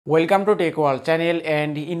Welcome to Tech World channel,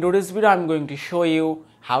 and in today's video I'm going to show you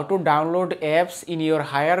how to download apps in your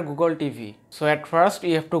Hire Google TV. So at first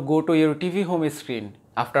you have to go to your TV home screen.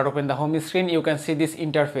 After open the home screen you can see this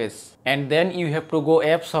interface, and then you have to go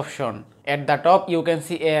apps option. At the top you can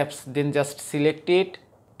see apps, then just select it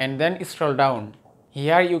and then scroll down.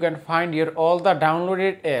 Here you can find your all the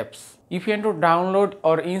downloaded apps. If you want to download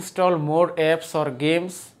or install more apps or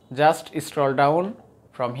games, just scroll down.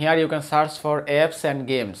 From here you can search for apps and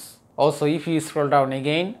games. Also, if you scroll down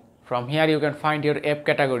again, from here you can find your app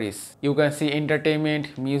categories. You can see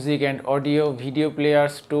entertainment, music and audio, video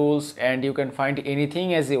players, tools, and you can find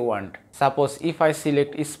anything as you want. Suppose if I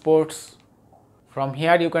select sports, from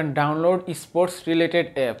here you can download sports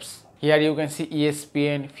related apps. Here you can see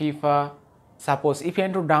ESPN, FIFA. Suppose if you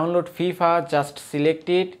want to download FIFA, just select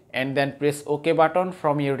it and then press OK button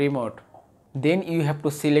from your remote. Then you have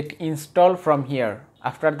to select install from here.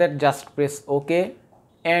 After that just press OK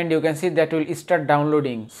and you can see that will start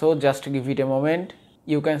downloading. So just give it a moment.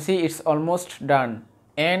 You can see it's almost done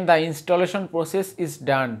and the installation process is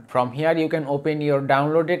done. From here you can open your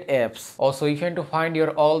downloaded apps. Also, if you want to find your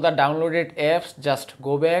all the downloaded apps, just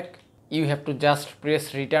go back. You have to just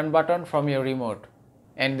press return button from your remote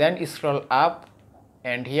and then scroll up,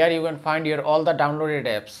 and here you can find your all the downloaded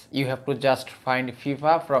apps. You have to just find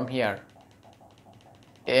FIFA from here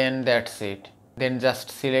and that's it. Then just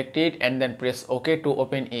select it and then press OK to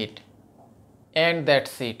open it, and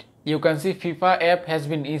that's it. You can see FIFA app has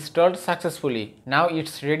been installed successfully. Now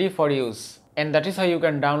it's ready for use, and that is how you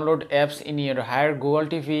can download apps in your Hire Google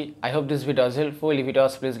TV. I hope this video was helpful. If it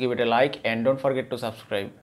was, please give it a like and don't forget to subscribe.